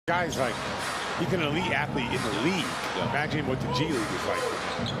Guy's like, he's an elite athlete in the league. Yeah. Imagine what the G League is like.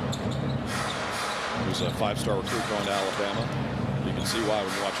 He was a 5-star recruit going to Alabama. You can see why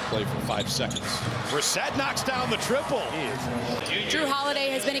when you watch him play for 5 seconds. Brissett knocks down the triple. Jrue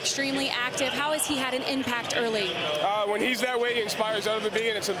Holiday has been extremely active. How has he had an impact early? When he's that way, he inspires others to be,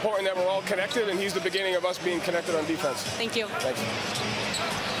 and it's important that we're all connected, and he's the beginning of us being connected on defense. Thank you. Thanks.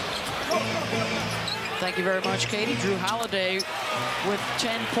 Thank you very much, Katie. Jrue Holiday with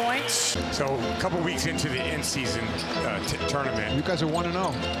 10 points. So a couple weeks into the in-season tournament. You guys are 1-0.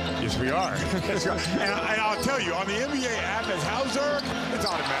 Yes, we are. and I'll tell you, on the NBA app as Hauser, it's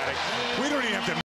automatic. We don't even have to